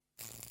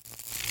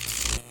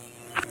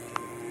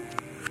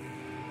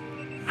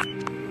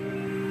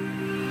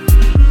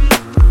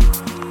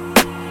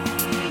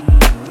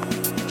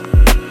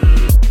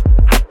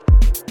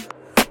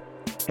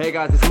Hey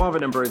guys, it's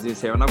Marvin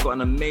Ambrosius here, and I've got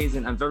an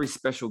amazing and very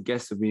special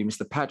guest with me,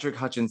 Mr. Patrick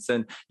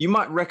Hutchinson. You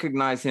might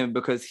recognize him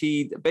because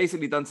he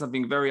basically done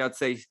something very, I'd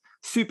say,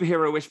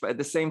 superhero-ish, but at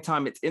the same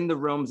time, it's in the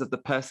realms of the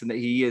person that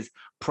he is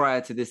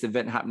prior to this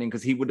event happening,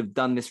 because he would have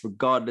done this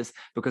regardless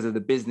because of the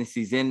business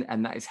he's in,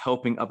 and that is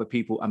helping other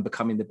people and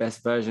becoming the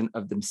best version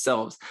of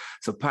themselves.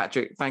 So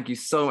Patrick, thank you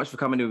so much for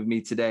coming in with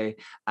me today.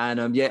 And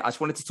I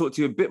just wanted to talk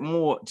to you a bit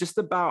more just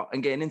about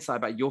and get an insight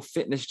about your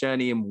fitness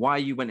journey and why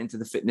you went into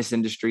the fitness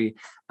industry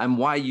and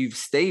why you've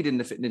stayed in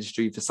the fitness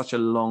industry for such a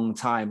long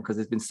time, because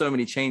there's been so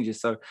many changes.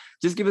 So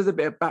just give us a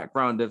bit of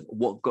background of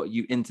what got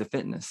you into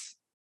fitness.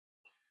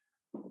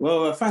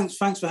 Well, thanks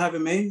for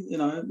having me.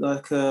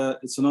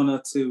 It's an honor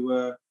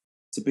to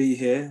be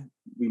here.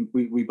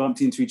 We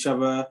bumped into each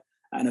other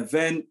at an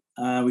event.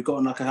 We got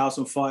on like a house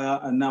on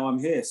fire, and now I'm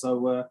here.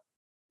 So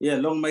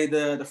long may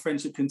the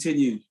friendship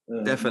continue.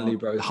 Definitely,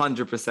 bro.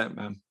 100%,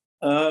 man.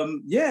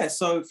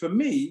 So for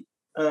me,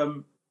 I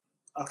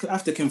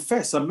have to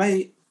confess,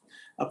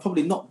 I've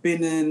probably not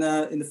been in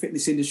the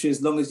fitness industry as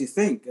long as you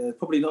think.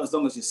 Probably not as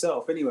long as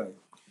yourself, anyway.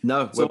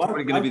 No, we're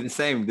probably going to be the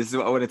same. This is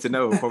what I wanted to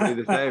know. We're probably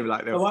the same.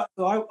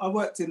 I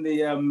worked in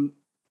the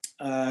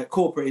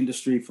corporate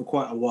industry for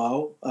quite a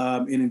while,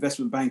 in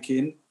investment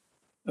banking,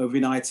 over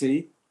in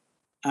IT,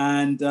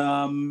 and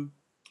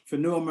for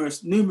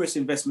numerous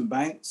investment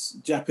banks,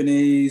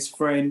 Japanese,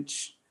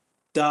 French,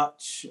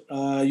 Dutch,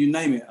 you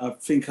name it. I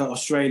think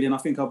Australian. I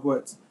think I've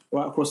worked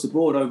right across the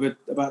board over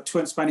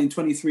spanning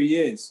 23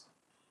 years.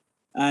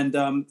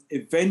 And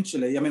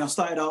eventually, I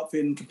started out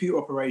in computer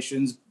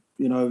operations,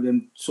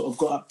 then sort of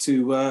got up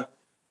to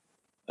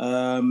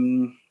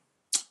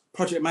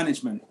project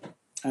management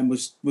and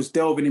was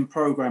delving in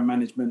program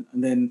management.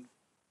 And then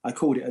I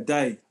called it a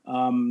day.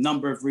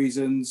 Number of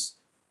reasons,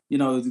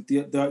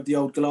 the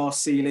old glass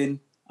ceiling.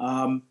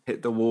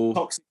 Hit the wall.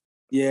 Toxic,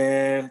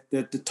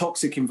 the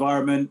toxic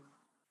environment.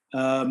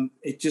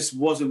 It just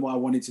wasn't what I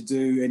wanted to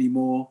do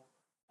anymore.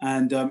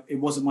 And it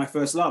wasn't my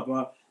first love.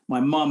 My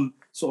mum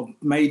sort of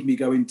made me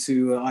go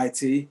into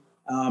IT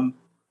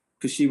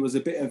because she was a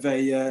bit of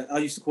I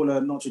used to call her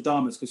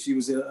Nostradamus because she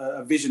was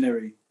a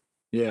visionary.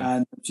 Yeah.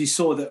 And she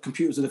saw that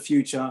computers are the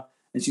future,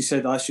 and she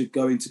said I should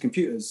go into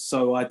computers.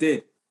 So I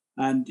did.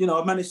 And,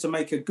 I managed to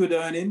make a good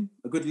earning,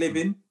 a good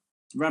living,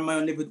 ran my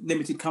own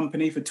limited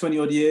company for 20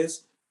 odd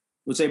years,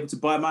 was able to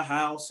buy my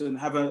house and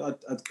have a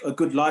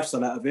good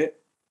lifestyle out of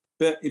it.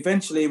 But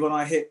eventually when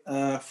I hit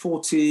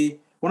 40,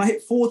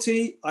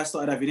 I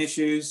started having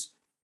issues.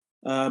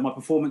 My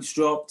performance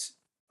dropped.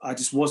 I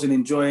just wasn't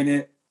enjoying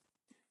it.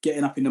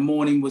 Getting up in the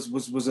morning was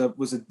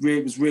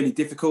really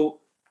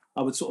difficult.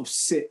 I would sort of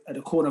sit at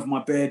the corner of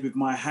my bed with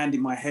my hand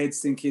in my head,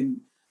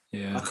 thinking,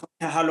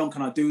 how long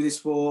can I do this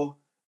for?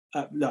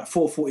 Like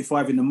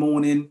 4:45 in the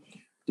morning.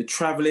 The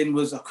traveling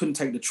I couldn't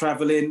take the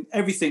traveling.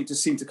 Everything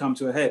just seemed to come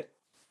to a head.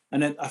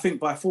 And then I think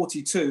by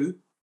 42,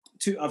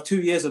 of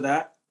 2 years of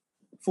that,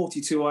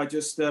 42, I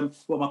just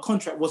my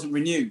contract wasn't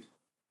renewed.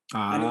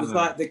 And it was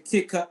like the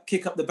kick up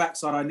the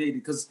backside I needed,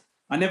 because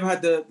I never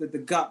had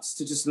the guts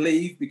to just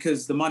leave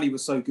because the money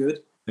was so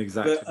good.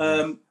 Exactly.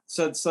 But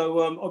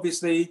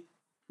obviously,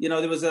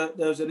 there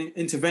was an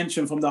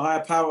intervention from the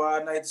higher power,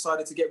 and they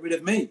decided to get rid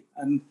of me,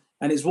 and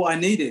it's what I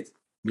needed.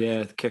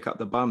 Yeah, kick up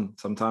the bum.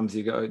 Sometimes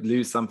you got to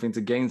lose something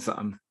to gain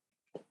something.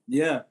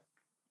 Yeah.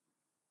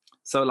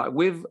 So like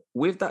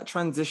with that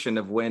transition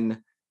of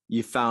when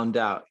you found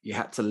out you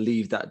had to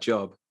leave that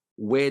job,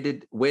 where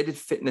did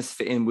fitness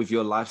fit in with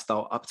your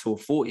lifestyle up till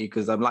 40?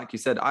 Because like you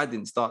said, I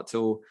didn't start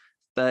till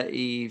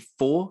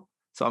 34,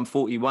 so I'm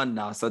 41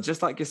 now. So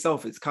just like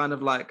yourself, it's kind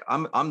of like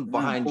I'm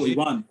behind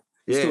 41.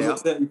 You. You still look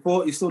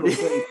 34. You still look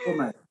 34,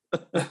 mate.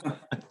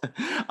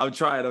 I'm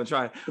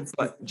trying.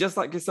 But just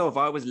like yourself,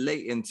 I was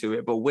late into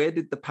it. But where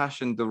did the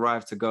passion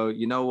derive to go,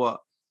 you know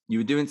what? You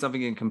were doing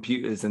something in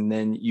computers and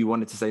then you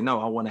wanted to say, no,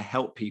 I want to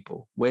help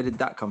people. Where did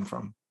that come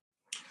from?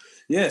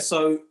 Yeah,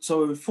 so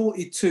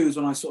 42 is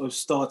when I sort of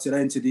started. I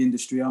entered the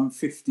industry. I'm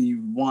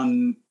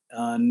 51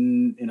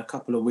 in a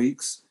couple of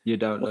weeks. You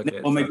don't look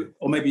it.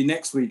 Or maybe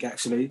next week,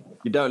 actually.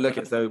 You don't look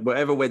it. So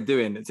whatever we're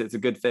doing, it's a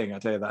good thing. I'll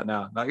tell you that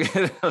now.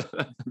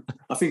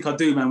 I think I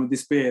do, man, with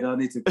this beard. I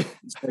need to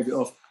shave it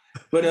off.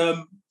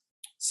 But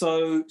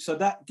so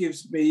that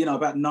gives me,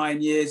 about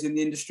 9 years in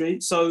the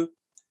industry. So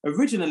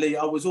originally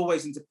I was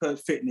always into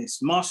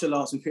fitness. Martial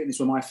arts and fitness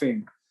were my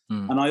thing.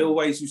 And I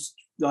always used,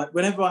 like,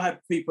 whenever I had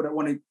people that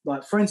wanted,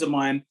 like friends of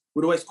mine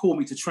would always call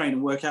me to train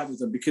and work out with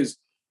them because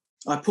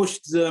I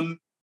pushed them.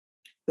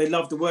 They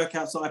loved the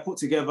workouts that I put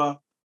together,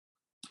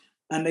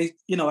 and they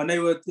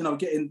were,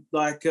 getting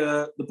like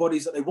the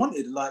bodies that they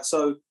wanted. Like,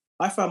 so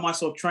I found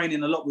myself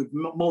training a lot with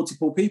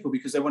multiple people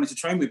because they wanted to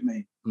train with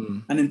me.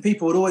 And then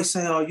people would always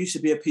say, "Oh, you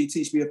should be a PT,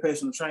 you should be a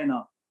personal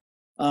trainer,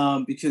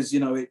 because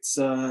it's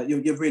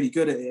you're really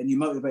good at it and you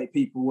motivate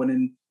people." And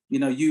then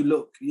you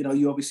look,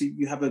 you obviously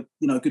you have a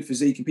good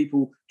physique, and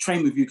people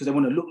train with you because they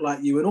want to look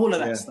like you and all of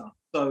that stuff.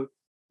 So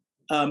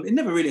it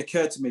never really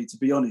occurred to me, to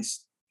be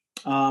honest.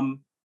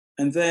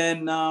 And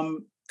then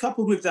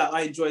coupled with that,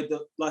 I enjoyed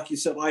like you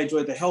said, I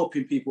enjoyed the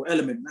helping people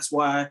element. That's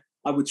why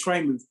I would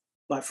train with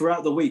like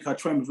throughout the week, I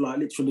trained with like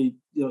literally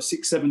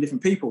 6-7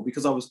 different people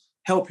because I was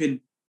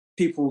helping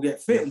people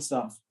get fit and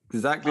stuff.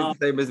 Exactly the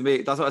same as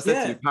me. That's what I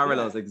said to you.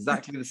 Parallels, yeah.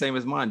 exactly the same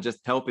as mine. Just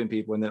helping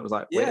people, and then it was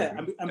like,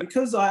 and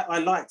because I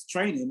liked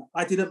training,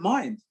 I didn't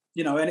mind,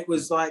 and it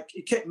was like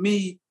it kept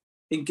me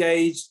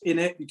engaged in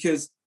it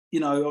because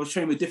I was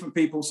training with different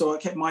people, so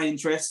it kept my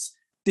interests,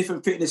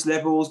 different fitness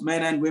levels,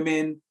 men and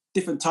women,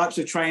 different types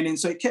of training.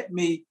 So it kept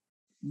me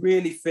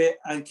really fit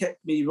and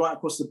kept me right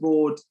across the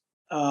board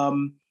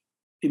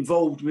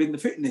involved within the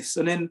fitness.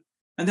 And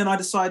then I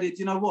decided,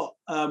 you know what?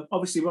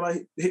 Obviously, when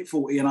I hit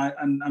 40, and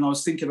I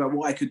was thinking about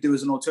what I could do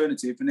as an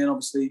alternative, and then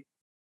obviously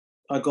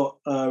I got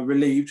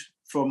relieved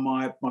from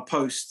my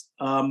post.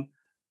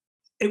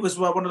 It was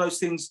one of those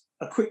things,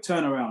 a quick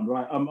turnaround,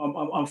 right?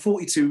 I'm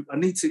 42. I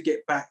need to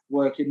get back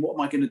working. What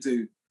am I going to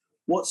do?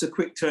 What's a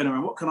quick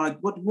turnaround?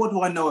 What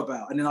do I know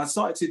about? And then I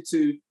started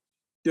to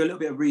do a little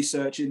bit of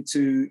research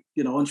into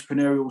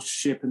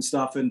entrepreneurship and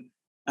stuff, and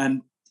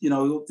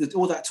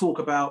all that talk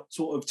about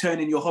sort of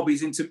turning your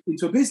hobbies into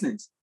a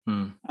business.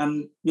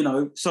 And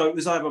so it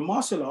was either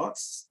martial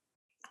arts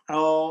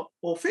or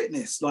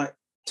fitness, like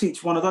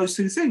teach one of those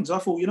two things. I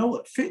thought, you know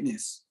what,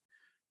 fitness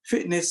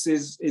is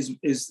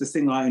the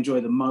thing I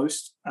enjoy the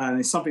most, and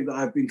it's something that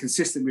I've been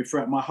consistent with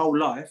throughout my whole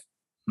life.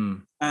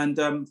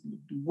 And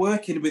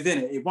working within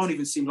it won't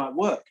even seem like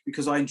work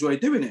because I enjoy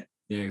doing it.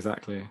 Yeah,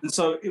 exactly. And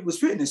so it was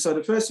fitness. So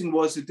the first thing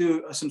was to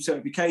do some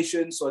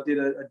certification. So I did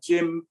a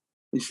gym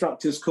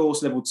instructor's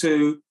course, level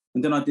 2,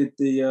 and then I did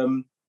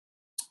the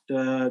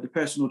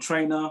personal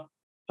trainer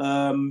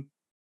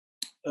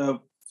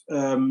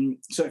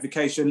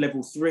certification,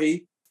 level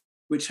 3,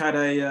 which had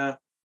a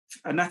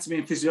anatomy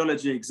and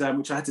physiology exam,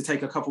 which I had to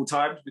take a couple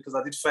times because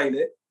I did fail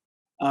it.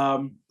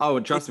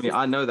 Trust me,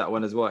 I know that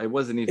one as well. It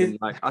wasn't even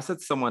like I said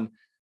to someone,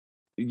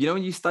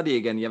 when you study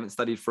again, you haven't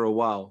studied for a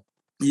while.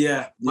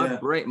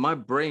 My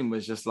brain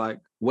was just like,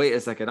 wait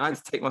a second. I had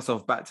to take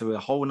myself back to a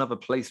whole nother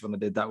place when I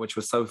did that, which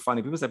was so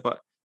funny. People said, but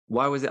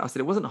why was it? I said,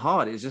 it wasn't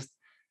hard. It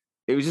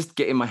was just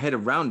getting my head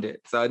around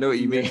it. So I know what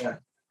you mean.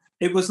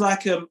 It was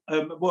like,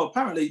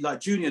 apparently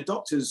like junior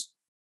doctors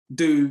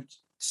do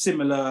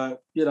similar,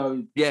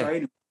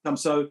 training.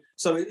 So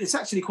it's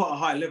actually quite a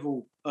high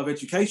level of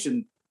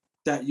education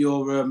that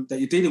you're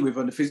dealing with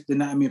on the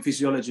anatomy and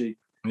physiology.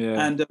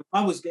 Yeah. And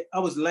I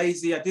was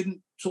lazy. I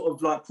didn't sort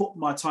of like put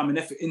my time and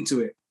effort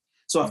into it.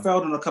 So I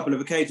failed on a couple of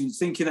occasions,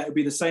 thinking that it would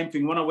be the same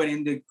thing. When I went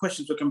in, the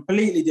questions were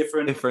completely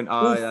different.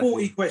 All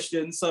 40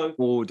 questions. So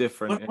all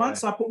different.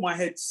 Once I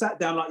sat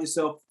down like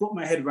yourself, put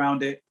my head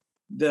around it,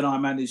 then I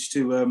managed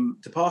to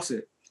pass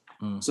it.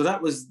 So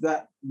that was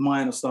that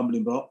minor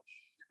stumbling block.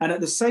 And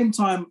at the same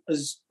time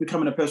as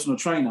becoming a personal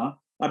trainer,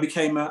 I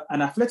became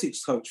an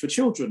athletics coach for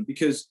children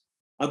because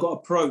I got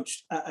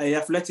approached at a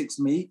athletics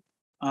meet.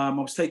 I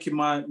was taking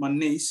my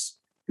niece,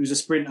 who's a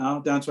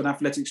sprinter, down to an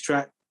athletics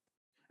track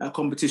at a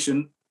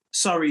competition.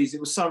 It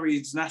was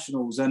Surrey's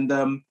Nationals. And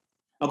I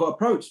got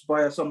approached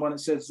by someone that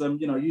says,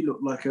 you look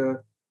like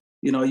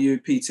you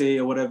PT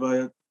or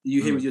whatever.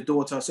 You here with your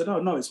daughter? I said,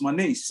 oh, no, it's my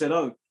niece. He said,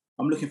 oh,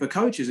 I'm looking for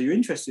coaches. Are you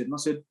interested? And I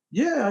said,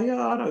 yeah, I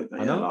know.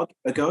 I'll give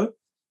it a go.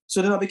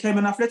 So then I became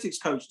an athletics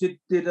coach,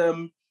 did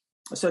a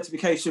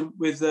certification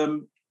with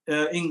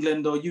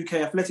England or UK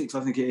Athletics, I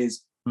think it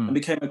is, and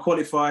became a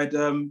qualified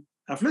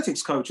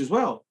athletics coach as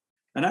well.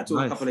 And that took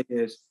a couple of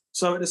years.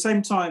 So at the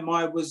same time,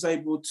 I was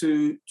able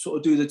to sort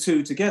of do the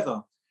two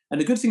together. And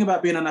the good thing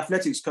about being an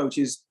athletics coach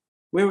is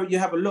where you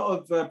have a lot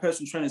of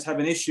personal trainers have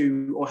an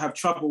issue or have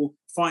trouble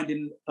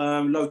finding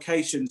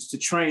locations to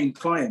train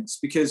clients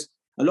because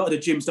a lot of the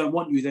gyms don't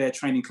want you there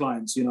training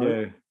clients,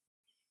 Yeah.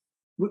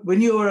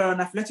 When you're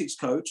an athletics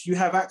coach, you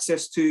have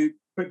access to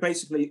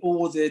basically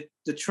all the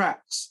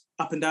tracks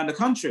up and down the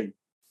country.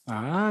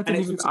 I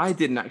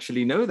didn't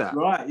actually know that.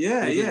 Right,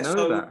 yeah.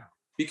 So that.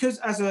 Because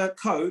as a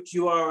coach,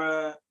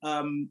 you're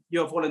a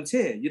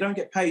volunteer. You don't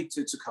get paid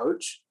to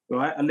coach,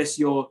 right? Unless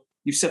you've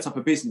set up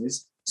a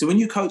business. So when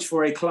you coach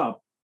for a club,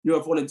 you're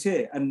a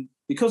volunteer, and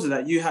because of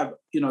that, you have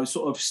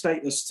sort of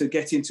status to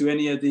get into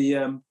any of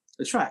the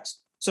tracks.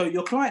 So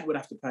your client would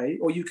have to pay,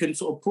 or you can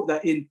sort of put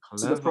that in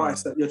to the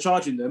price that you're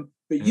charging them.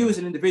 But you as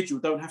an individual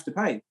don't have to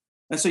pay.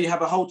 And so you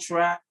have a whole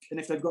track, and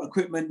if they've got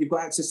equipment, you've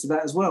got access to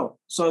that as well.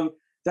 So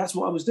that's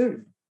what I was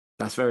doing.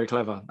 That's very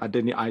clever.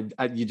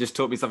 You just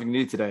taught me something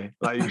new today.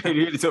 Like you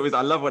really taught me.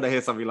 I love when I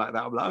hear something like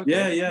that. I'm like,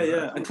 okay.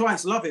 Yeah. And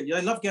clients love it.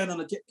 They love going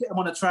get them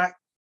on a track,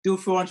 do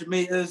 400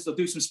 meters or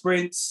do some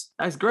sprints.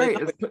 That's great.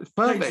 It's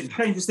perfect.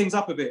 Changes things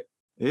up a bit.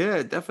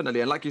 Yeah,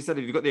 definitely. And like you said,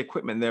 if you've got the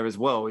equipment there as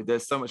well,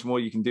 there's so much more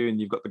you can do. And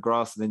you've got the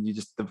grass, and then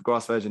the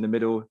grass version in the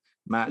middle,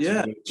 match,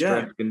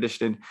 strength,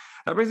 conditioning.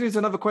 That brings me to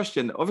another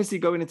question. Obviously,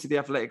 going into the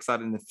athletic side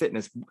and the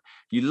fitness,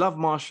 you love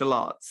martial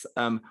arts.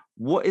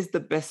 What is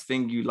the best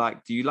thing you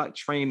like? Do you like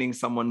training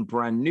someone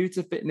brand new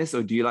to fitness,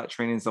 or do you like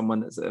training someone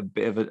that's a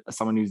bit of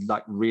someone who's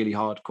like really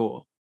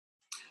hardcore?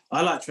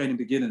 I like training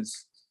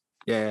beginners.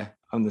 Yeah,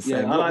 I'm the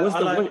same.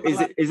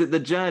 Is it the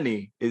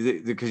journey? Is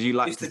it because you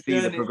like to see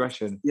the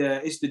progression?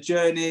 Yeah, it's the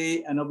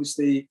journey, and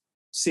obviously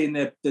seeing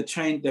their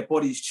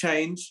bodies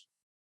change.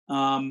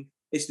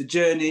 it's the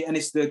journey, and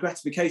it's the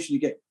gratification you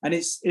get, and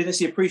it's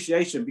the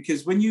appreciation,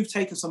 because when you've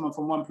taken someone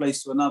from one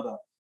place to another,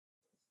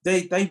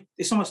 they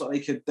it's almost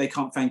like they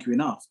can't thank you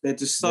enough. They're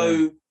just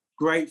so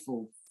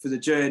grateful for the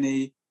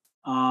journey.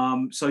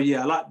 So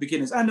yeah, I like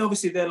beginners, and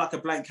obviously they're like a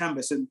blank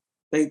canvas, and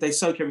they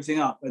soak everything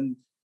up. And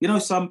you know,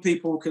 some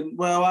people can,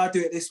 well, I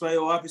do it this way,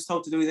 or I was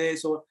told to do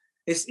this, or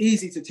it's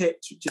easy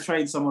to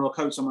train someone or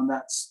coach someone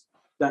that's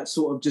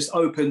sort of just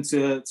open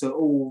to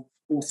all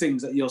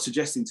things that you're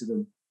suggesting to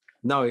them.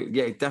 No,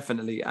 yeah,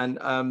 definitely.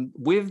 And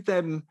with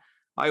them,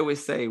 I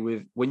always say,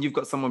 when you've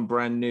got someone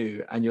brand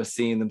new and you're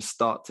seeing them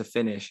start to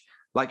finish,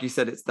 like you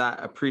said, it's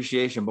that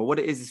appreciation. But what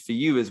it is for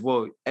you as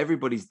well,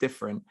 everybody's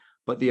different,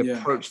 but the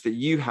approach that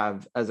you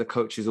have as a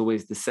coach is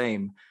always the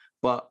same.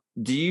 But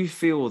do you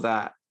feel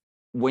that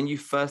when you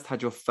first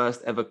had your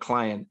first ever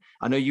client,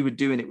 I know you were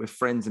doing it with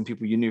friends and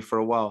people you knew for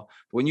a while,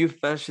 but when you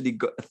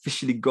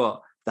officially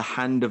got the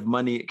hand of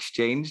money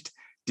exchanged,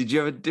 did you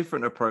have a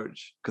different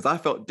approach? Because I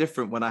felt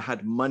different when I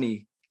had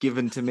money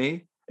given to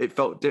me. It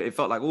felt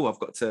like, oh, I've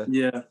got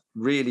to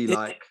really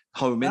like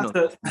home in on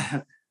it.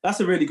 That's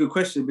a really good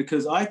question,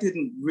 because I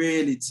didn't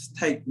really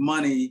take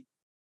money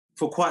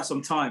for quite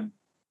some time.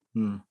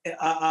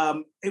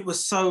 It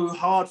was so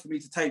hard for me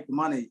to take the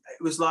money.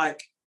 It was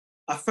like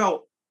I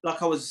felt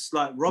like I was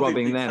like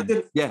robbing them.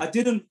 I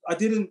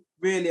didn't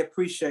really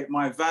appreciate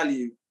my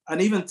value,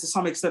 and even to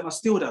some extent, I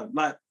still don't.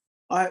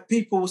 Like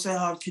people will say,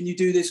 "Oh, can you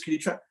do this? Can you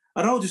try?"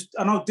 And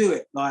I'll do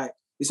it. Like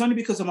it's only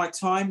because of my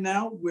time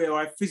now where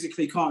I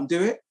physically can't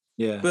do it.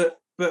 Yeah.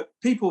 But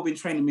people have been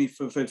training me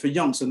for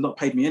yonks and not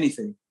paid me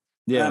anything.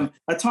 Yeah.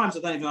 At times I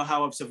don't even know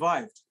how I've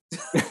survived.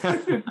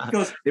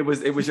 Because it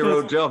was your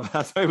old job.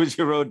 That's why it was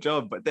your old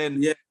job. But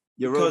then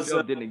your old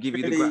job didn't give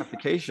you the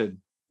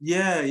gratification.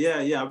 Yeah.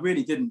 I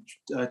really didn't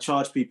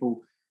charge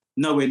people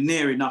nowhere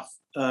near enough,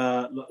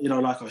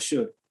 like I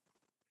should.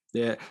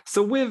 Yeah.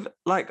 So with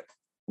like,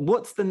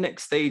 what's the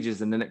next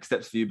stages and the next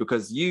steps for you?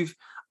 Because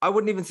I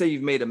wouldn't even say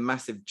you've made a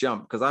massive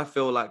jump, because I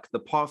feel like the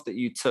path that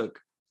you took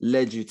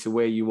led you to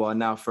where you are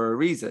now for a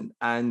reason.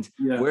 And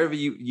wherever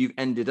you've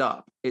ended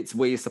up, it's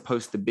where you're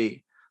supposed to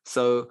be.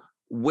 So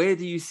where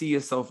do you see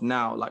yourself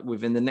now? Like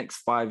within the next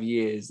 5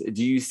 years,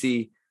 do you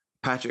see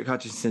Patrick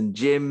Hutchinson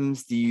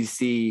gyms? Do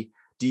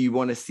you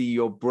want to see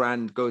your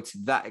brand go to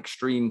that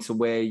extreme to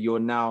where you're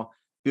now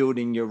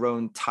building your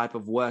own type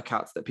of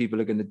workouts that people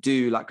are going to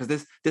do? Like,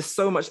 because there's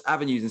so much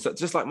avenues, and so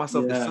just like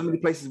myself, there's so many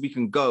places we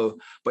can go,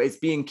 but it's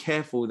being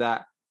careful.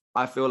 That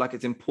I feel like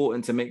it's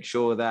important to make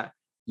sure that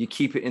you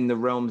keep it in the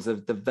realms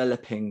of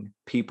developing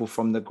people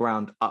from the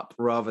ground up,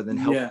 rather than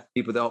helping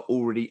people that are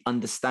already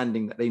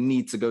understanding that they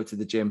need to go to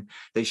the gym.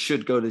 They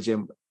should go to the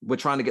gym. We're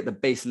trying to get the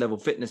base level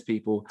fitness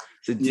people.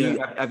 So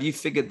have you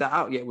figured that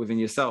out yet within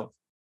yourself?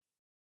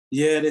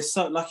 Yeah, there's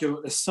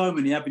so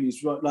many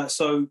avenues. Right? Like,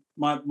 so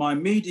my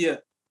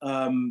immediate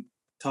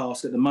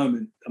task at the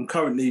moment, I'm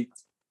currently,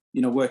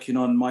 working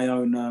on my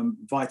own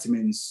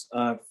vitamins,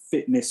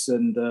 fitness,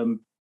 and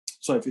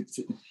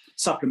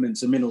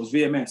supplements and minerals,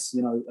 VMS,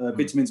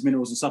 vitamins,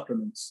 minerals, and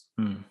supplements.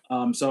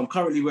 So I'm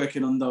currently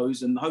working on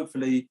those, and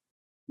hopefully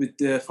with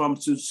the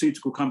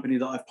pharmaceutical company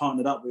that I've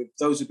partnered up with,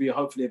 those will be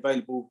hopefully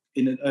available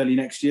in early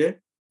next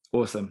year.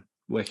 Awesome.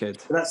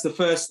 Wicked. So that's the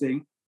first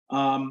thing.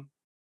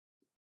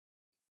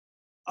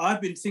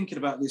 I've been thinking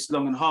about this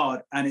long and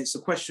hard, and it's a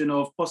question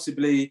of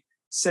possibly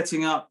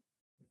setting up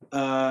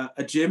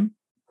a gym.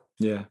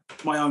 Yeah.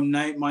 My own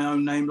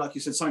name, like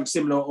you said, something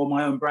similar, or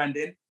my own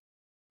branding.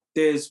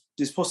 There's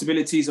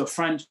possibilities of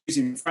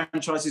using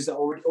franchises that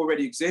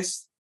already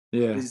exist.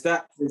 Yeah. There's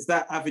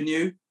that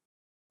avenue.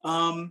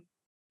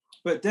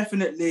 But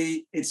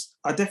definitely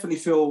I definitely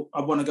feel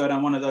I want to go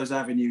down one of those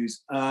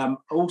avenues.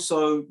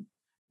 Also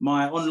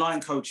my online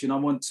coaching, I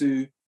want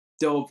to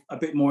delve a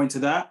bit more into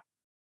that.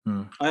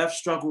 I have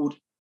struggled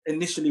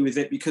initially with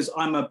it because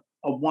I'm a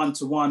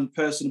one-to-one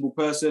personable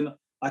person.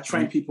 I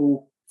train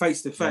people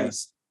face to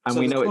face. And so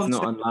we know it's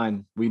not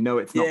online. We know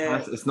it's not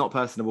it's not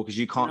personable, because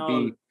you can't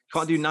do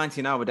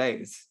 19-hour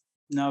days.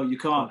 No, you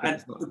can't.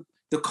 And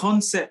the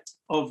concept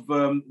of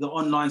the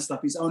online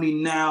stuff is only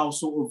now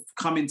sort of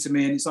coming to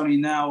me, and it's only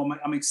now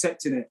I'm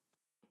accepting it.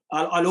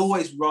 I'll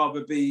always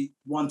rather be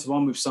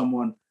one-to-one with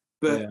someone,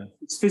 but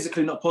it's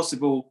physically not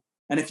possible.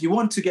 And if you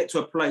want to get to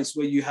a place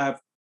where you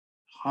have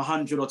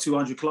 100 or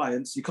 200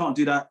 clients, you can't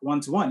do that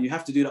one-to-one. You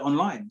have to do that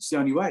online. It's the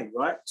only way,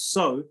 right?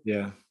 So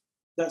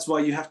that's why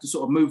you have to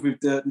sort of move with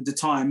the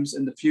times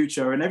and the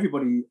future. And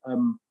everybody,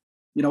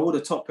 all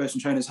the top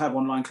personal trainers have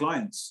online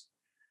clients.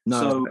 It's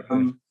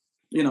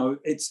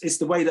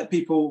the way that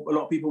a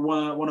lot of people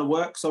want to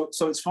work. So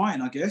it's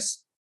fine, I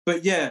guess.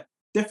 But yeah,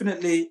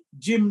 definitely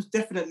gyms,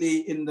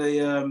 definitely in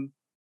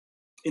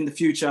the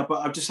future.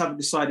 But I just haven't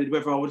decided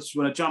whether I just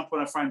want to jump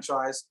on a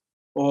franchise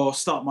or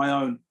start my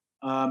own.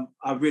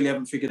 I really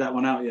haven't figured that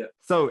one out yet.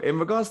 So in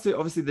regards to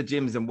obviously the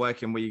gyms and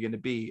working where you're going to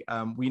be,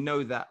 we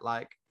know that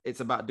like it's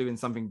about doing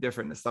something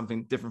different. It's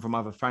something different from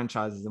other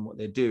franchises and what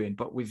they're doing.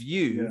 But with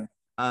you,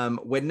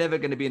 we're never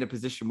going to be in a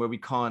position where we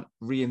can't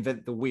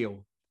reinvent the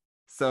wheel.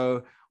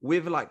 So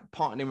with like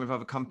partnering with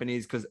other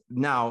companies, because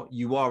now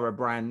you are a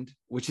brand,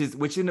 which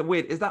in a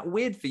weird, is that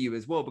weird for you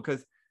as well?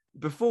 Because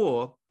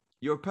before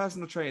you're a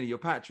personal trainer, you're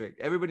Patrick.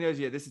 Everybody knows,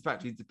 yeah, this is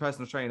Patrick, he's the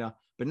personal trainer.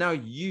 But now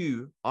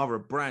you are a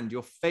brand.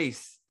 Your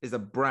face is a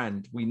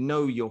brand. We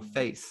know your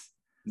face.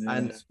 Yeah,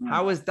 And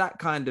how has that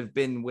kind of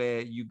been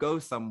where you go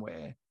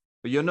somewhere,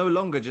 but you're no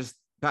longer just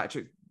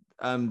Patrick,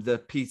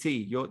 the PT,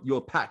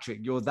 you're Patrick,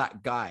 you're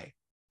that guy.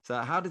 So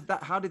how did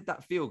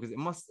that feel?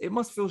 Because it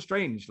must feel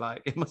strange.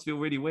 Like it must feel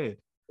really weird.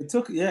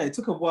 it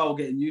took a while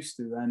getting used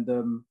to, and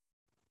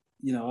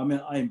you know, I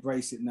mean, I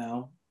embrace it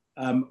now.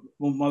 Well,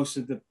 most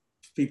of the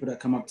people that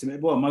come up to me,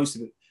 well, most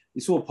of it,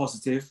 it's all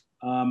positive.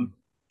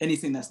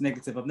 Anything that's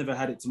negative, I've never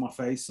had it to my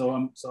face,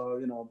 so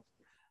you know,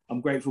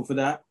 I'm grateful for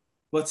that.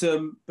 But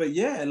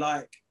yeah,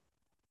 like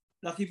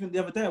even the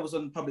other day, I was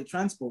on public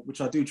transport,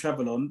 which I do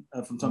travel on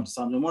from time to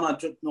time. And when I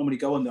normally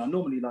go on there, I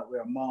normally like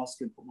wear a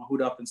mask and put my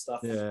hood up and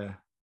stuff. Yeah.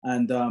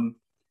 And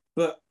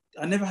but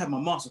I never had my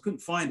mask. I couldn't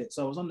find it,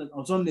 so I was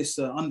on this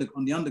on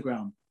the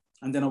underground,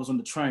 and then I was on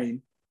the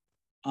train.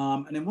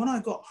 And then when I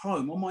got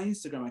home on my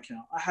Instagram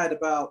account, I had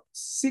about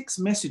 6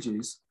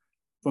 messages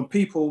from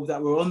people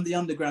that were on the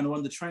underground or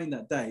on the train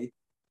that day.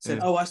 Said,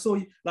 "Oh, I saw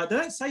you." Like they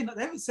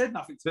haven't said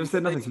nothing to me. They've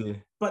said nothing to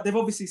you, but they've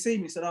obviously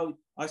seen me. Said, "Oh,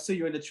 I saw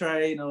you in the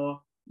train," or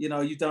you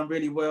know, "You've done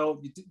really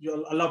well.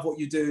 I love what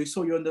you do.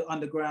 Saw you on the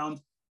underground."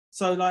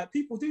 So like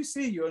people do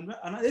see you, and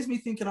there's me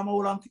thinking I'm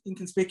all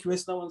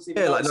inconspicuous. No one's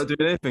even like not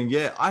doing anything.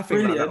 Yeah, I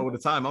think like that all the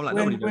time. I'm like,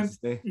 nobody knows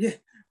this. Yeah,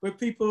 where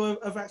people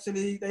have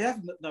actually they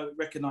haven't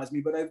recognized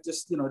me, but they've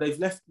just they've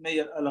left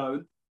me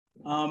alone.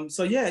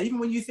 So yeah, even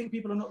when you think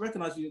people are not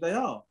recognizing you, they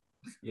are.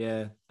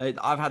 Yeah,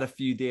 I've had a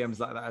few DMs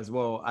like that as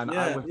well, and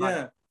I was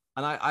like,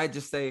 and I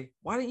just say,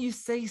 why don't you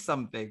say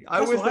something? I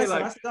always say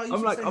like,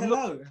 I'm like, I'm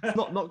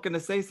not gonna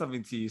say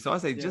something to you, so I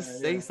say just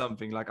say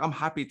something. Like I'm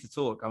happy to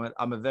talk.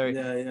 I'm a very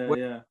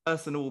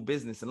personal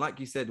business, and like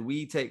you said,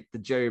 we take the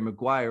Jerry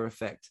Maguire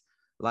effect.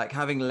 Like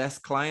having less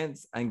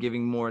clients and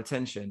giving more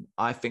attention,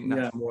 I think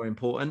that's more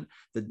important.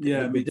 The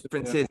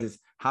difference is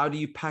how do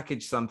you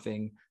package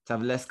something to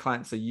have less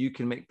clients so you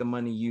can make the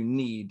money you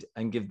need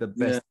and give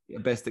the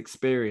best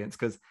experience?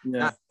 Because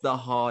that's the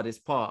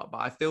hardest part. But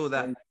I feel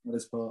that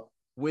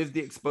with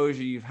the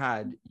exposure you've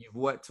had, you've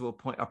worked to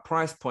a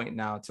price point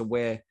now to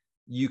where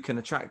you can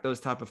attract those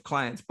type of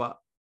clients. But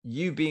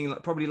you being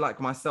probably like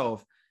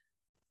myself,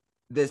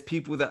 there's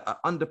people that are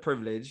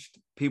underprivileged,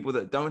 people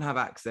that don't have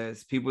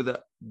access, people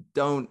that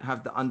don't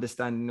have the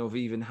understanding of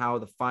even how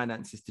the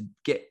finances to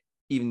get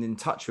even in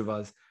touch with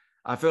us.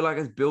 I feel like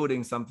it's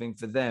building something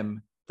for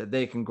them that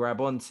they can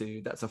grab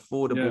onto that's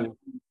affordable,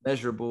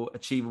 measurable,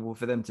 achievable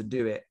for them to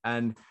do it.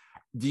 And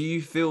do you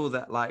feel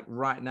that like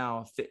right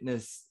now,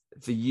 fitness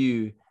for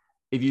you,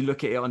 if you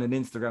look at it on an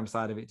Instagram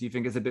side of it, do you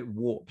think it's a bit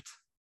warped?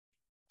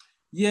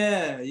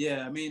 Yeah.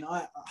 I mean,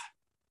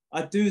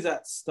 I do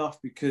that stuff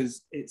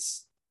because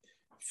it's,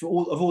 for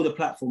all the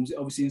platforms,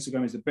 obviously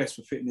Instagram is the best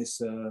for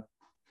fitness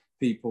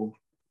people,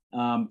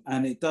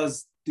 and it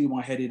does do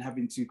my head in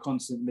having to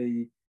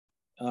constantly.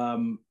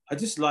 I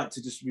just like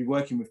to just be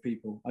working with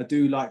people. I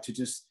do like to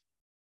just,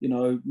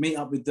 meet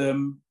up with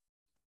them,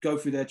 go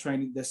through their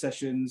training, their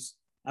sessions,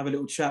 have a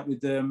little chat with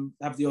them,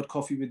 have the odd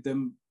coffee with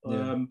them.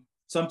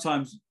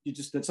 Sometimes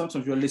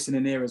you're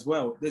listening here as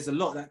well. There's a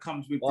lot that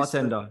comes with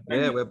bartender.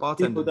 We're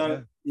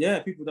bartenders.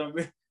 People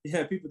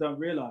don't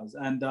realize,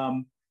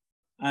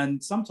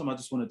 and sometimes I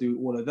just want to do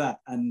all of that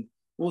and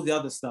all the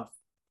other stuff.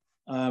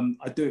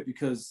 I do it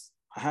because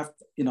I have,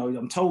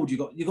 I'm told you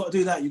got to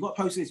do that. You got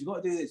to post this. You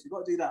got to do this. You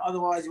got to do that.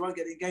 Otherwise, you won't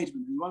get the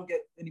engagement. You won't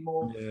get any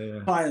more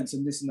clients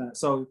and this and that.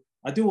 So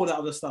I do all that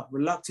other stuff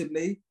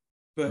reluctantly,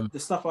 but the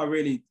stuff I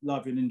really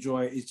love and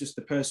enjoy is just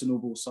the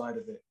personable side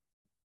of it.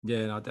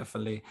 Yeah, no,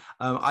 definitely.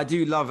 I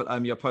do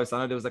love your post. I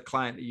know there was a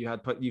client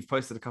that you've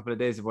posted a couple of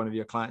days of one of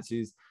your clients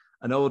who's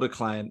an older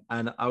client,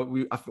 and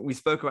we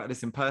spoke about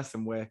this in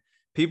person where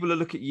people will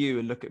look at you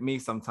and look at me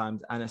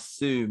sometimes and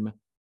assume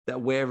that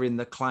we're in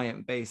the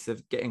client base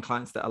of getting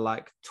clients that are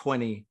like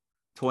 20,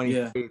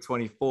 23,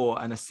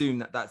 24, and assume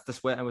that that's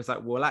just where, and it's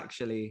like, well,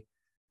 actually,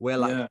 we're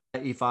like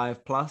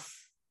 35 plus.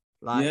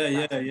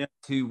 Like,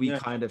 who we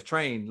kind of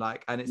train.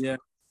 Like, and it's,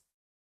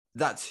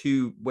 that's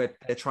who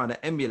they're trying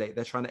to emulate.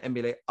 They're trying to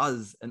emulate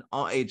us and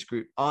our age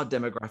group, our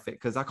demographic.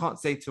 Because I can't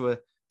say to a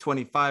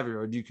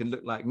 25-year-old, you can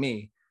look like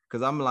me.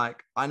 Because I'm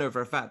like, I know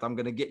for a fact I'm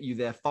going to get you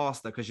there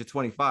faster because you're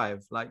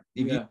 25. Like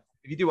if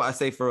you do what I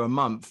say for a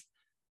month,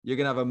 you're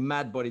going to have a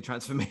mad body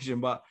transformation.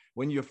 But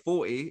when you're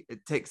 40,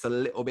 it takes a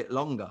little bit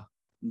longer.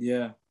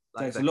 Yeah.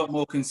 Like takes a lot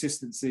more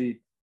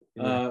consistency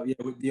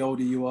with the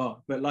older you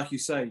are. But like you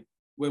say,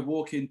 we're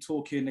walking,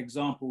 talking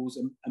examples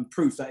and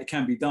proof that it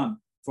can be done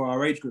for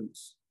our age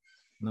groups.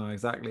 No,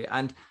 exactly.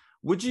 And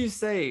would you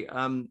say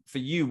for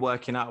you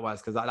working out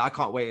wise, because I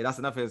can't wait, that's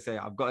enough to say,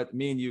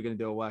 me and you are going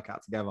to do a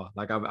workout together.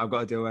 Like I've got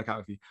to do a workout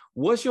with you.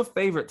 What's your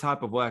favorite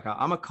type of workout?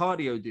 I'm a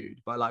cardio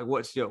dude, but like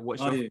what's your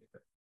favorite?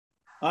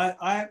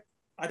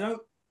 I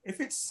don't, if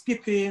it's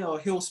skipping or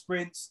hill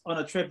sprints on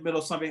a treadmill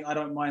or something, I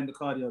don't mind the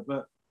cardio,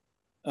 but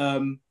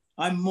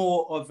I'm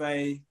more of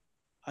a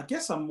I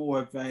guess I'm more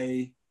of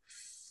a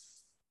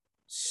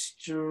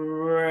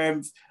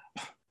strength.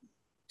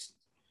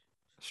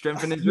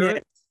 Strength and Yeah,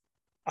 endurance?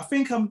 I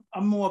think I'm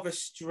more of a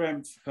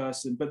strength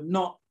person, but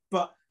not.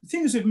 But the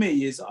thing is with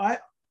me is I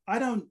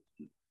don't.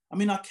 I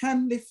mean, I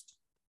can lift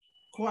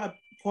quite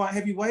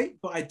heavy weight,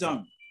 but I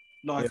don't.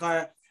 Yeah.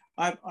 Like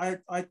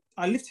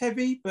I lift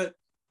heavy, but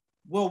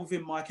well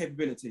within my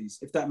capabilities,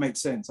 if that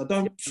makes sense. I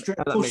don't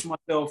push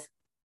myself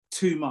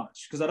too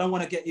much because I don't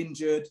want to get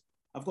injured.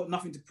 I've got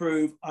nothing to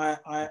prove.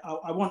 I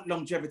want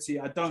longevity.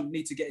 I don't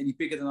need to get any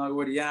bigger than I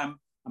already am.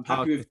 I'm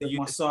happy with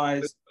my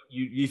size.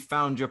 You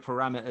found your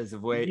parameters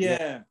of weight.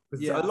 Yeah.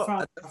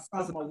 I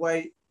found my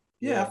weight.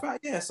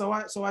 Yeah. So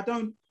I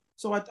don't.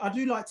 So I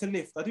do like to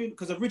lift. I do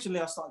because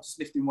originally I started just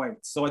lifting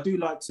weights. So I do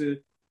like to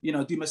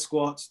do my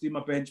squats, do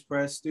my bench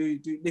press, do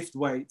lift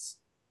weights.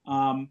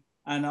 And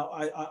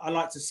I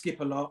like to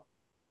skip a lot,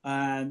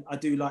 and I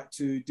do like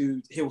to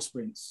do hill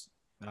sprints.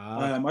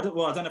 I don't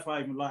know if I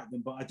even like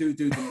them, but I do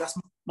them. That's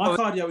my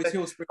cardio is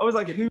hill sprints. I was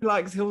like, who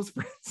likes hill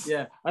sprints?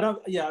 Yeah, I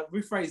don't. Yeah,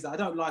 rephrase that. I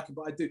don't like it,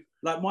 but I do.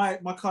 Like my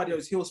cardio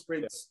is hill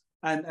sprints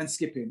and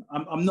skipping.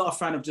 I'm not a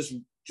fan of just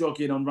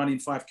jogging on running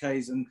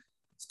 5Ks and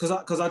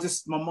because I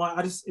just my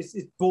mind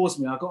it bores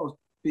me. I got to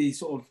be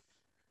sort of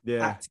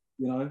active,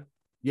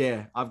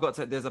 Yeah, I've got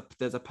to. There's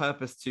a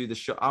purpose to the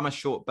short. I'm a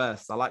short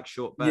burst. I like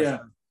short bursts. Yeah.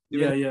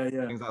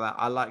 Things like that.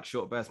 I like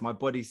short bursts. My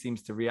body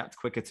seems to react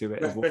quicker to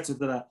it. Better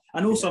to that.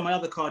 And also my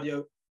other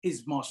cardio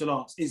is martial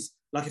arts. Is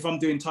like if I'm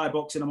doing Thai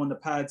boxing, I'm on the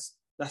pads.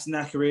 That's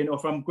knackering. Or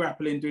if I'm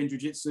grappling, doing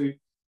jiu-jitsu,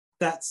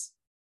 that's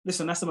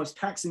the most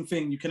taxing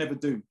thing you can ever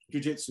do.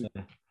 Jiu-jitsu.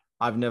 Yeah.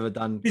 I've never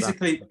done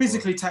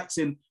physically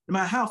taxing. No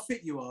matter how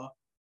fit you are,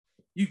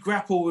 you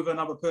grapple with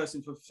another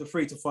person for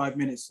 3 to 5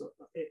 minutes.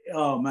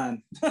 Oh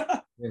man.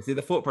 Yeah, see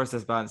the thought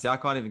process balance. I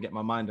can't even get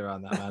my mind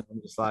around that, man.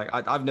 I'm just like,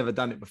 I've never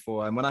done it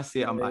before, and when I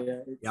see it, I'm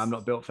I'm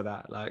not built for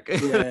that. Like,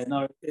 it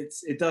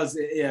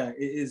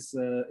is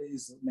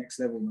next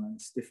level, man.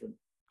 It's different.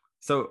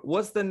 So,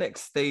 what's the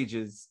next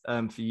stages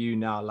for you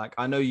now? Like,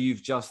 I know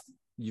you've got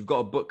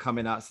a book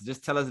coming out, so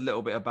just tell us a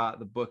little bit about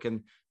the book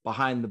and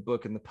behind the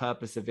book and the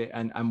purpose of it,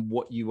 and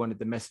what you wanted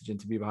the messaging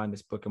to be behind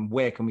this book, and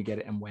where can we get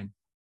it and when?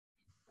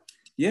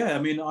 Yeah, I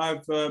mean,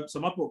 so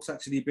my book's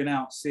actually been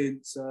out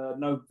since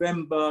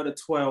November the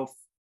 12th,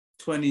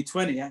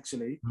 2020,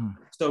 actually.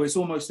 So it's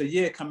almost a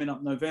year coming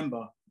up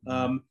November.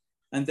 And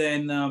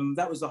then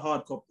that was the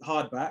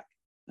hardback.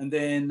 And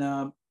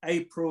then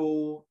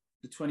April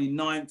the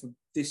 29th of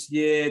this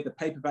year, the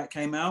paperback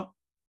came out.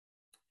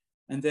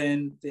 And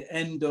then the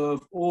end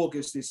of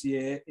August this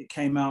year, it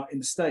came out in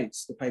the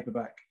States, the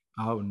paperback.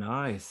 Oh,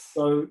 nice.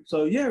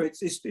 So yeah,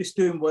 it's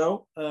doing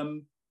well.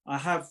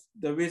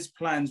 There is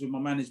plans with my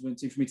management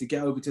for me to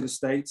get over to the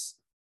States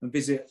and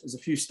visit. There's a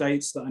few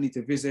states that I need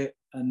to visit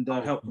and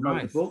help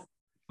promote the book.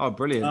 Oh,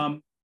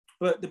 brilliant.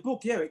 But the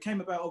book, it came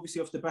about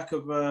obviously off the back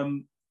of,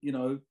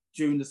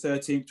 June the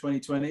 13th,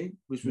 2020,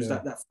 which was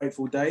that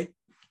fateful day.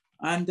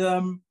 And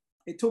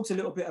it talks a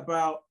little bit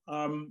about,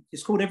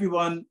 it's called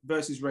Everyone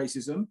versus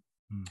Racism.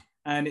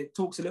 And it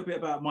talks a little bit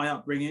about my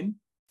upbringing.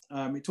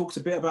 It talks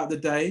a bit about the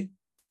day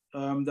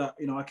that,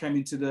 I came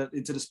into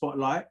the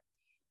spotlight.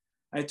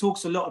 And it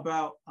talks a lot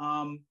about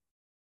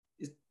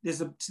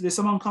there's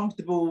some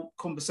uncomfortable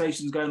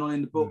conversations going on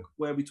in the book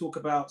where we talk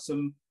about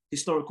some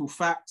historical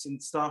facts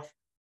and stuff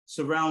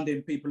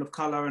surrounding people of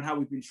color and how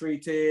we've been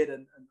treated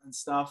and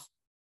stuff.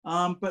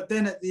 But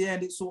then at the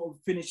end, it sort of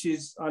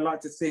finishes. I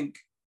like to think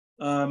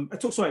it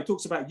talks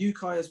about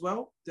UKAI as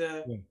well,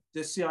 the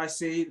CIC,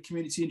 the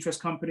community interest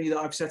company that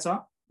I've set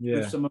up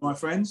with some of my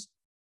friends.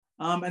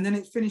 And then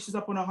it finishes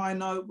up on a high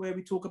note where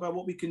we talk about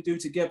what we can do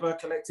together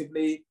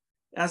collectively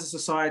as a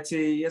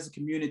society, as a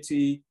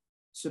community,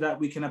 so that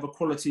we can have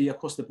equality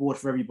across the board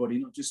for everybody,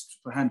 not just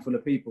for a handful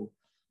of people.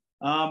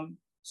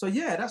 So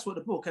that's what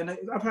the book, and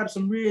I've had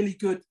some really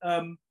good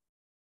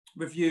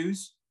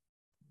reviews,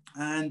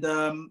 and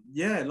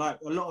like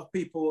a lot of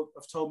people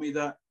have told me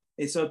that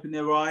it's opened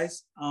their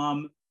eyes,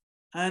 and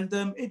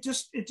it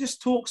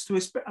just talks to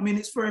us. I mean,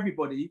 it's for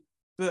everybody,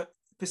 but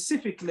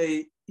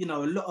specifically, a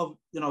lot of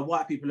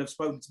white people have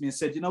spoken to me and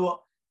said, you know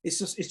what, it's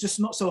just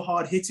not so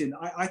hard hitting.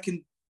 I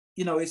can.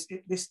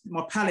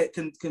 My palate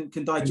can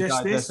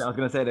digest this. I was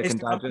going to say they can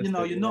digest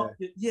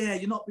it.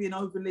 You're not being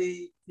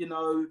overly,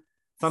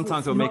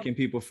 Sometimes we're making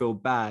people feel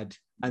bad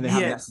and they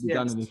haven't actually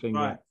done anything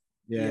yet.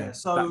 Yeah.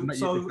 So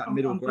that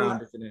middle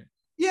ground, isn't it?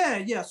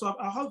 Yeah. So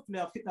hopefully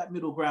I've hit that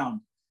middle ground,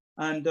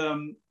 and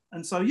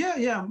so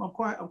I'm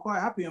quite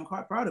happy. I'm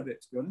quite proud of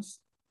it, to be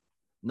honest.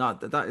 No,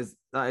 that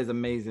is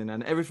amazing,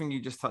 and everything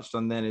you just touched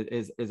on then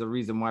is a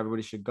reason why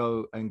everybody should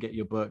go and get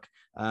your book,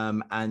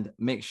 and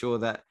make sure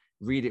that.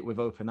 Read it with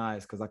open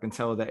eyes, because I can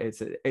tell that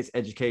it's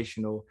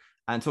educational,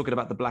 and talking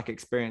about the Black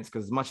experience,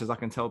 because as much as I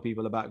can tell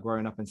people about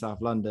growing up in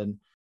South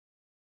London,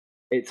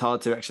 it's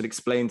hard to actually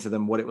explain to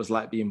them what it was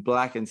like being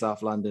Black in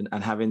South London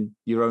and having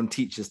your own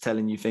teachers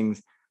telling you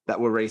things that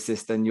were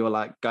racist, and you're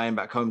like going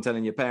back home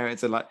telling your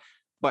parents and like,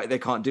 but they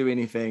can't do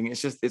anything.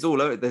 It's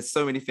all over. There's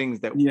so many things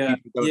that people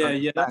don't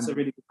understand. That's a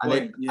really good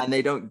point. And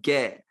they don't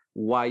get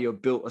why you're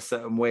built a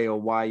certain way or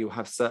why you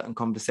have certain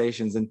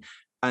conversations.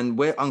 And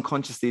we're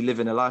unconsciously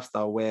living a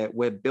lifestyle where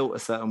we're built a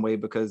certain way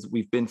because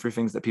we've been through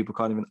things that people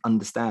can't even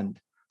understand.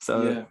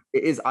 So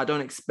it is, I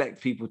don't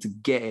expect people to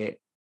get it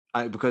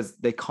because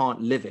they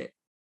can't live it.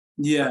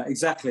 Yeah,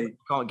 exactly. You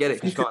can't get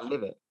it because you can't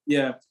live it.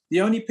 Yeah.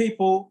 The only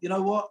people, you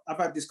know what? I've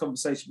had this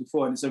conversation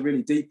before and it's a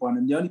really deep one.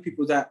 And the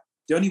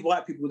only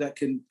white people that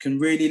can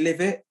really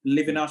live it,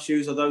 live in our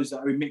shoes, are those that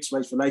are in mixed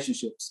race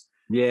relationships.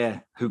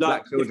 Yeah. Who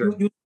black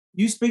children.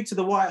 You speak to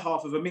the white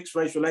half of a mixed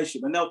race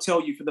relationship and they'll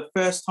tell you for the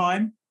first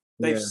time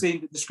they've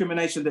seen the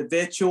discrimination that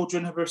their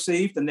children have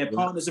received and their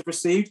partners have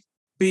received,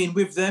 being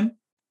with them,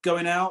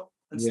 going out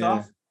and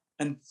stuff.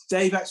 And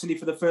they've actually,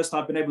 for the first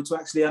time, been able to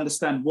actually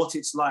understand what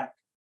it's like.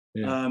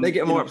 Yeah. They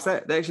get more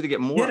upset. They actually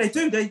get more. Yeah,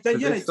 upset. They do.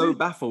 They're so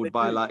baffled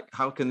by like,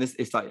 how can this?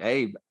 It's like,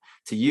 hey,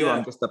 to you,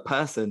 I'm just a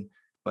person,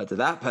 but to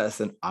that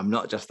person, I'm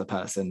not just a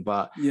person.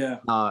 But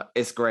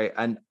it's great,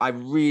 and I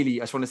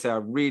just want to say, I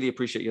really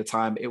appreciate your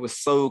time. It was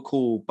so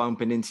cool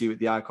bumping into you at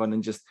the Icon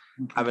and just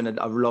having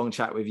a long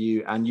chat with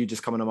you, and you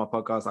just coming on my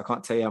podcast. I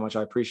can't tell you how much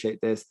I appreciate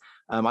this.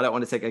 I don't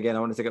want to take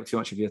up too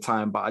much of your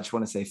time, but I just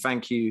want to say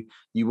thank you.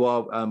 You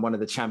are one of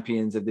the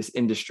champions of this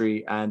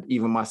industry, and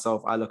even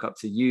myself, I look up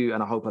to you,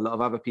 and I hope a lot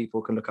of other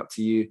people can look up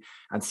to you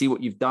and see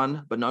what you've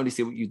done, but not only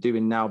see what you're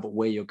doing now, but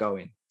where you're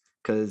going.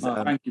 Because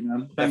thank you,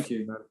 man. Thank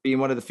you. Being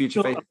one of the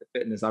future faces of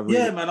fitness,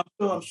 man.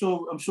 I'm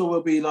sure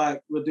we'll be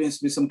we're doing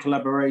some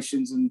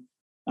collaborations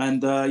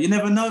and you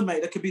never know,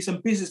 mate. There could be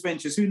some business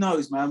ventures. Who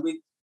knows, man?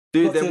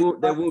 There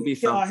will be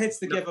some. Get our heads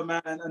together,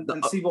 man,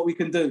 and see what we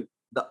can do.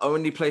 The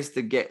only place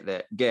to get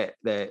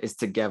there is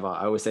together.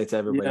 I always say to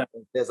everybody,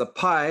 there's a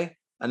pie,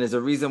 and there's a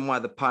reason why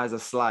the pies are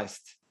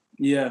sliced.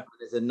 Yeah,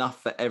 there's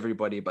enough for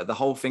everybody, but the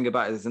whole thing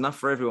about it is enough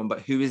for everyone. But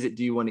who is it?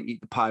 Do you want to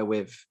eat the pie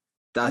with?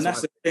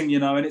 That's the thing,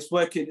 and it's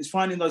working. It's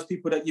finding those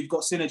people that you've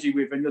got synergy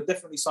with, and you're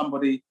definitely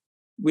somebody.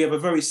 We have a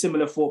very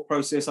similar thought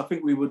process. I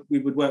think we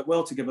would work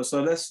well together. So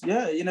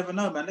you never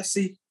know, man. Let's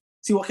see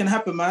what can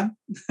happen, man.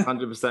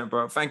 100%,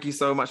 bro. Thank you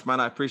so much, man.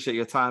 I appreciate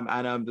your time,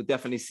 and we'll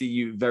definitely see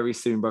you very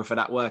soon, bro, for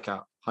that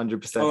workout.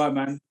 100%. All right,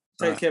 man.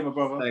 Take care, my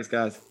brother. Thanks,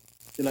 guys.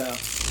 See you later.